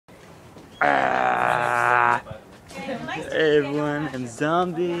Ah. Hey everyone, I'm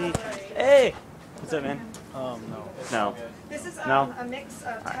Zombie. Hey! What's up, man? No. No. This is No? a mix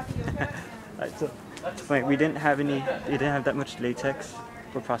of tapioca Alright, so wait, we didn't have that much latex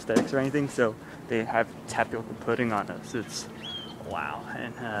for prosthetics or anything, so they have tapioca pudding on us. It's wow.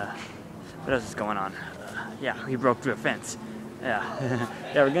 And what else is going on? Yeah, we broke through a fence. Yeah,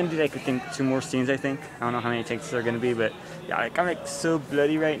 yeah, we're gonna do like I think 2 more scenes. I think I don't know how many takes there are gonna be, but yeah, like I'm like so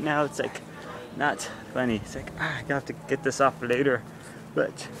bloody right now. It's like not funny. It's like I have to get this off later,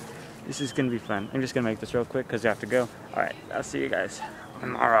 but this is gonna be fun. I'm just gonna make this real quick because I have to go. All right, I'll see you guys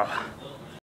tomorrow.